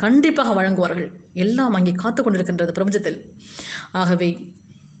தேவையானதை கண்டிப்பாக வழங்குவார்கள். எல்லாம் அங்கே காத்து கொண்டிருக்கின்றது பிரபஞ்சத்தில். ஆகவே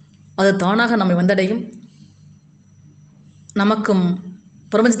அது தானாக நம்மை வந்தடையும். நமக்கும்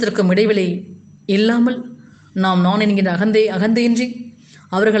பிரபஞ்சத்திற்கும் இடைவெளி இல்லாமல் நாம் நான் என்கின்ற அகந்தையின்றி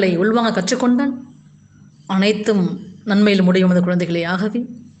அவர்களை உள்வாங்க கற்றுக்கொண்டால் அனைத்தும் நன்மையில் முடியும் அந்த குழந்தைகளே. ஆகவே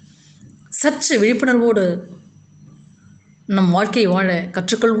சற்று விழிப்புணர்வோடு நம் வாழ்க்கையை வாழ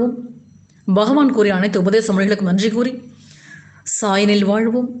கற்றுக்கொள்வோம். பகவான் கூறிய அனைத்து உபதேச மொழிகளுக்கும் நன்றி கூறி சாயினில்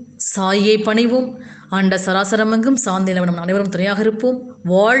வாழ்வோம், சாயை பணிவோம், ஆண்ட சராசரமெங்கும் சாந்தியில் நம் அனைவரும் துணையாக இருப்போம்.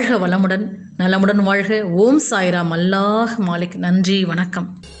 வாழ்க வளமுடன், நலமுடன் வாழ்க. ஓம் சாய்ராம். அல்லாஹ் மாலிக். நன்றி, வணக்கம்.